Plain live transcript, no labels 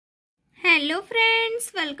Hello friends,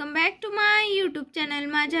 welcome back to my YouTube channel.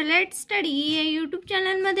 माझ्या let's study या YouTube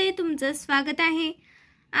चॅनलमध्ये तुमचं स्वागत आहे.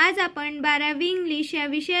 आज आपण 12वी इंग्लिश या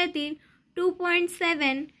विषयातील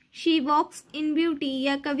 2.7 शी वॉक्स इन ब्युटी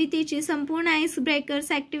या कवितेची संपूर्ण आईस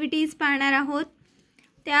ब्रेकर्स ॲक्टिव्हिटीज पाहणार आहोत.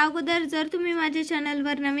 त्या अगोदर जर तुम्ही माझ्या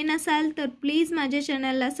चॅनलवर नवीन असाल तर प्लीज माझ्या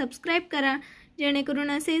चॅनलला सबस्क्राईब करा,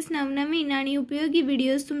 जेणेकरून असेच नवनवीन आणि उपयोगी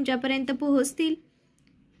व्हिडिओज तुमच्यापर्यंत पोहोचतील.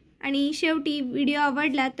 आणि शेवटी व्हिडिओ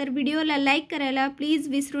आवडला तर व्हिडिओला लाईक करायला प्लीज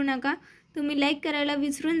विसरू नका. तुम्ही लाईक करायला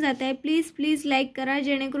विसरून जाताय, प्लीज लाईक करा,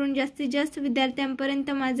 जेणेकरून जास्तीत जास्त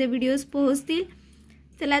विद्यार्थ्यांपर्यंत माझे व्हिडिओज पोहोचतील.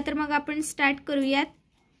 चला तर मग आपण स्टार्ट करूयात.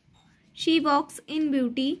 She walks in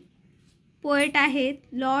beauty. Poet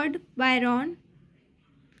आहेत लॉर्ड बायरॉन.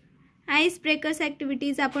 आईस ब्रेकर्स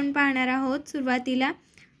ॲक्टिव्हिटीज आपण पाहणार आहोत. सुरुवातीला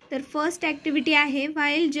तर फर्स्ट ॲक्टिव्हिटी आहे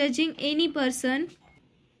while judging any person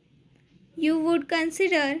you would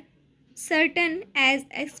consider certain as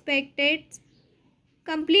expected.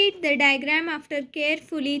 Complete the diagram after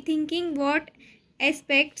carefully thinking what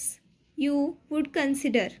aspects you would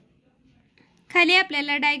consider. खाली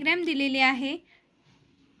आपल्याला diagram दिलेली आहे.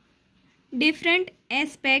 Different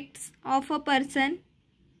aspects of a person: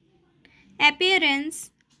 appearance,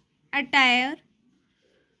 attire,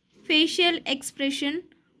 facial expression,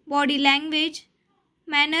 body language,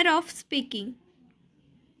 manner of speaking.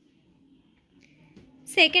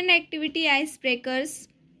 Second activity, icebreakers.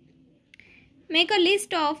 Make a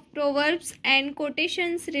list of proverbs and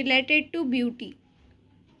quotations related to beauty.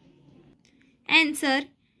 Answer: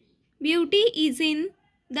 beauty is in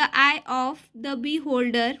the eye of the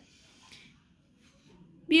beholder.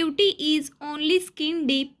 Beauty is only skin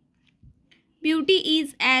deep. Beauty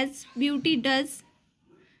is as beauty does.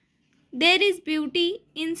 There is beauty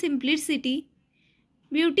in simplicity.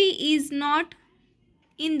 Beauty is not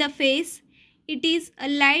in the face. It is a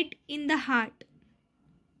light in the heart.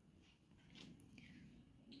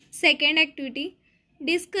 Second activity,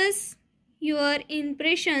 discuss your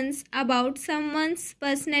impressions about someone's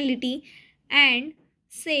personality and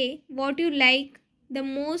say what you like the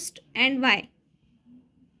most and why.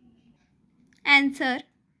 Answer: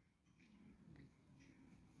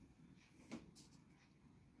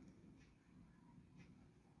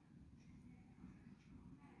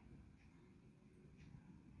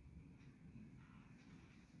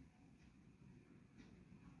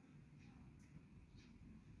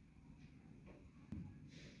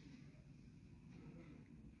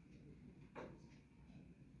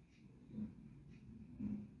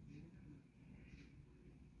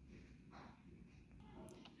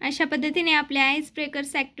 अशा पद्धतीने आपल्या ice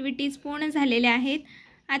breakers activities पूर्ण झालेल्या आहेत.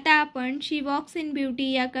 आता आपण she walks in beauty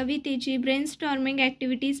या कवितेची ब्रेनस्टॉर्मिंग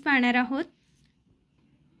ॲक्टिव्हिटीज पाहणार आहोत.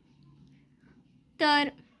 तर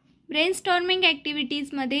ब्रेनस्टॉर्मिंग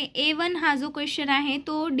ॲक्टिव्हिटीजमध्ये A1 हा जो क्वेश्चन आहे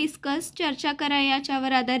तो डिस्कस चर्चा करा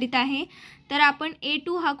याच्यावर आधारित आहे. तर आपण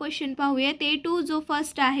A2 हा क्वेश्चन पाहूयात. A2 जो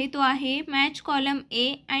फर्स्ट आहे तो आहे match column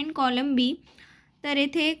A and column B. तर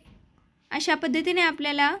येथे अशा पद्धतीने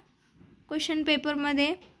आपल्याला क्वेश्चन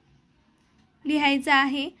पेपरमध्ये लिहायचं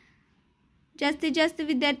आहे. जास्तीत जास्त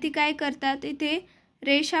विद्यार्थी काय करतात, इथे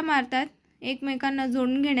रेषा मारतात एकमेकांना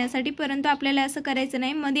जोडून घेण्यासाठी, परंतु आपल्याला असं करायचं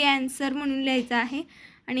नाही. मध्ये आन्सर म्हणून लिहायचं आहे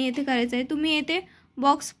आणि येथे करायचं आहे. तुम्ही येथे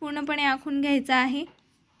बॉक्स पूर्णपणे आखून घ्यायचा आहे.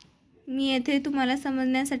 मी येथे तुम्हाला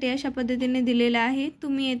समजण्यासाठी अशा पद्धतीने दिलेलं आहे.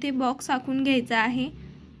 तुम्ही येथे बॉक्स आखून घ्यायचा आहे.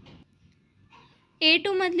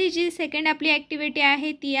 A2 मधली जी सेकंड आपली ॲक्टिव्हिटी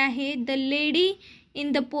आहे ती आहे the lady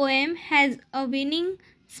in the poem has a winning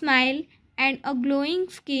smile and a glowing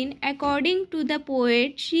skin. According to the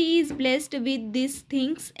poet, she is blessed with these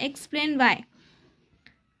things. Explain why.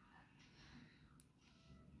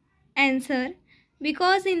 Answer: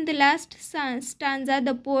 because in the last stanza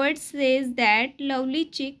the poet says that lovely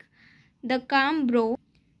cheek, the calm brow,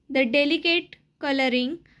 the delicate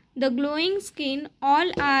coloring, the glowing skin,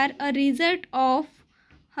 all are a result of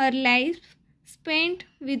her life spent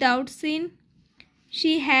without sin.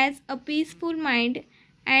 She has a peaceful mind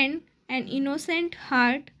and an innocent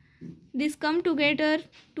heart. These come together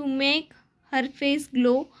to make her face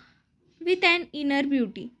glow with an inner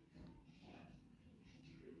beauty.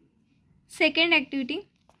 Second activity,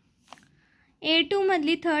 A2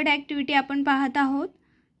 मधली third activity आपण पाहत आहोत.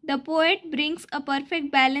 The poet brings a perfect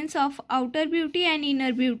balance of outer beauty and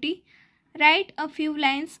inner beauty. Write a few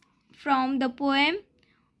lines from the poem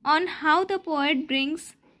on how the poet brings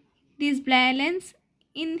this balance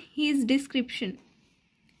in his description.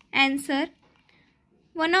 Answer: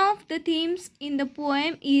 one of the themes in the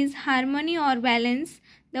poem is harmony or balance.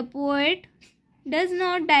 The poet does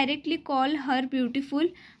not directly call her beautiful,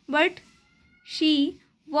 but she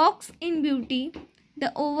walks in beauty.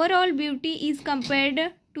 The overall beauty is compared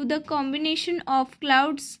to the combination of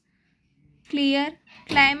clouds, clear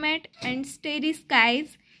climate and starry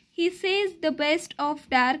skies. He says the best of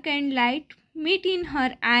dark and light meet in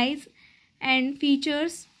her eyes and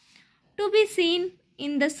features to be seen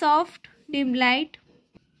in the soft dim light.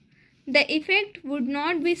 The effect would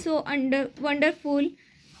not be so wonderful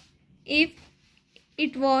if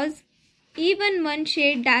it was even one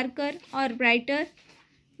shade darker or brighter.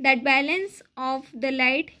 That balance of the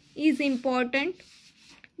light is important.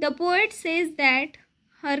 The poet says that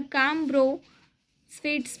her calm brow,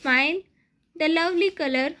 sweet smile, the lovely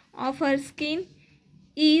color of her skin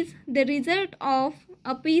is the result of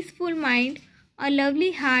a peaceful mind, a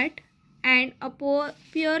lovely heart, and a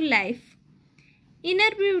pure life.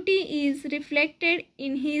 Inner beauty is reflected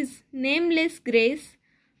in his nameless grace,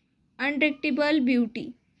 undelectable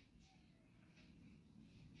beauty.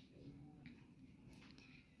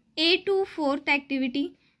 A2 fourth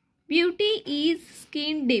activity. Beauty is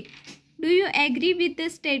skin deep. Do you agree with the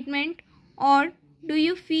statement or do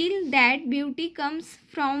you feel that beauty comes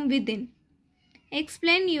from within?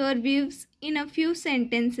 Explain your views in a few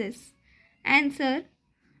sentences. Answer.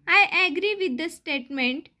 I agree with the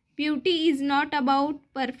statement. Beauty is not about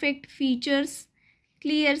perfect features,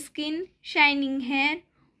 clear skin, shining hair,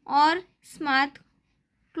 or smart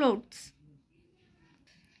clothes.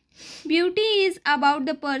 Beauty is about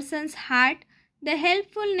the person's heart, the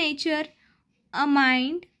helpful nature, a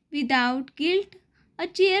mind without guilt, a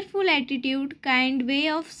cheerful attitude, kind way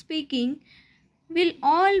of speaking will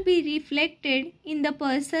all be reflected in the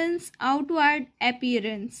person's outward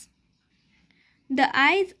appearance. The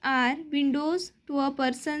eyes are windows to a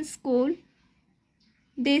person's soul.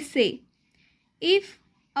 They say, if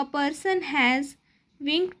a person has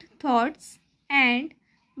wicked thoughts and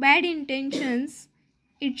bad intentions,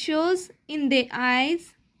 it shows in the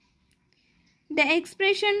eyes. The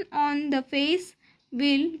expression on the face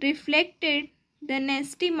will reflect it. The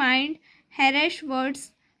nasty mind, harsh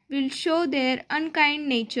words will show their unkind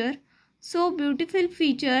nature. So beautiful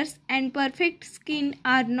features and perfect skin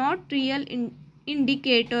are not real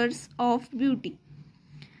indicators of beauty.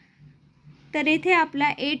 तर येथे आपला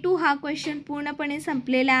A2 हा question पूर्णपणे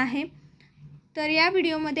संपलेला आहे. तर या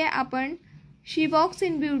व्हिडिओमध्ये आपण शी वॉक्स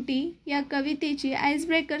इन ब्युटी या कवितेची ice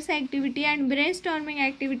breakers activity and brainstorming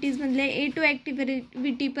ॲक्टिव्हिटीजमधले A2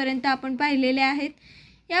 ॲक्टिव्हिटीपर्यंत आपण पाहिलेले आहेत.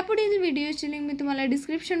 यापुढील व्हिडिओची लिंक मी तुम्हाला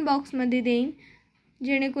डिस्क्रिप्शन बॉक्समध्ये देईन,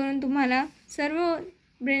 जेणेकरून तुम्हाला सर्व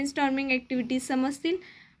ब्रेनस्टॉर्मिंग ॲक्टिव्हिटीज समजतील.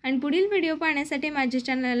 आणि पुढील व्हिडिओ पाहण्यासाठी माझ्या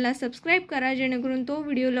चॅनलला सबस्क्राईब करा, जेणेकरून तो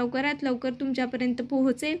व्हिडिओ लवकरात लवकर तुमच्यापर्यंत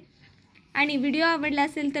पोहोचेल. आणि व्हिडिओ आवडला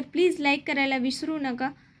असेल तर प्लीज लाईक करायला विसरू नका.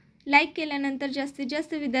 लाईक केल्यानंतर जास्तीत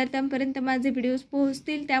जास्त विद्यार्थ्यांपर्यंत माझे व्हिडिओज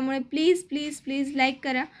पोहोचतील. त्यामुळे प्लीज प्लीज प्लीज लाईक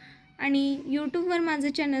करा. आणि यूट्यूबवर माझं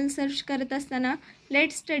चॅनल सर्च करत असताना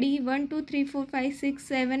लेट्स स्टडी 1 2 3 4 5 6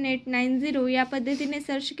 7 8 9 0 या पद्धतीने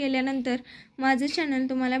सर्च केल्यानंतर माझं चॅनल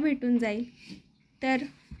तुम्हाला भेटून जाईल. तर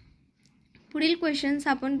पुढील क्वेश्चन्स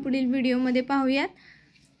आपण पुढील व्हिडिओमध्ये पाहूयात.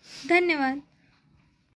 धन्यवाद.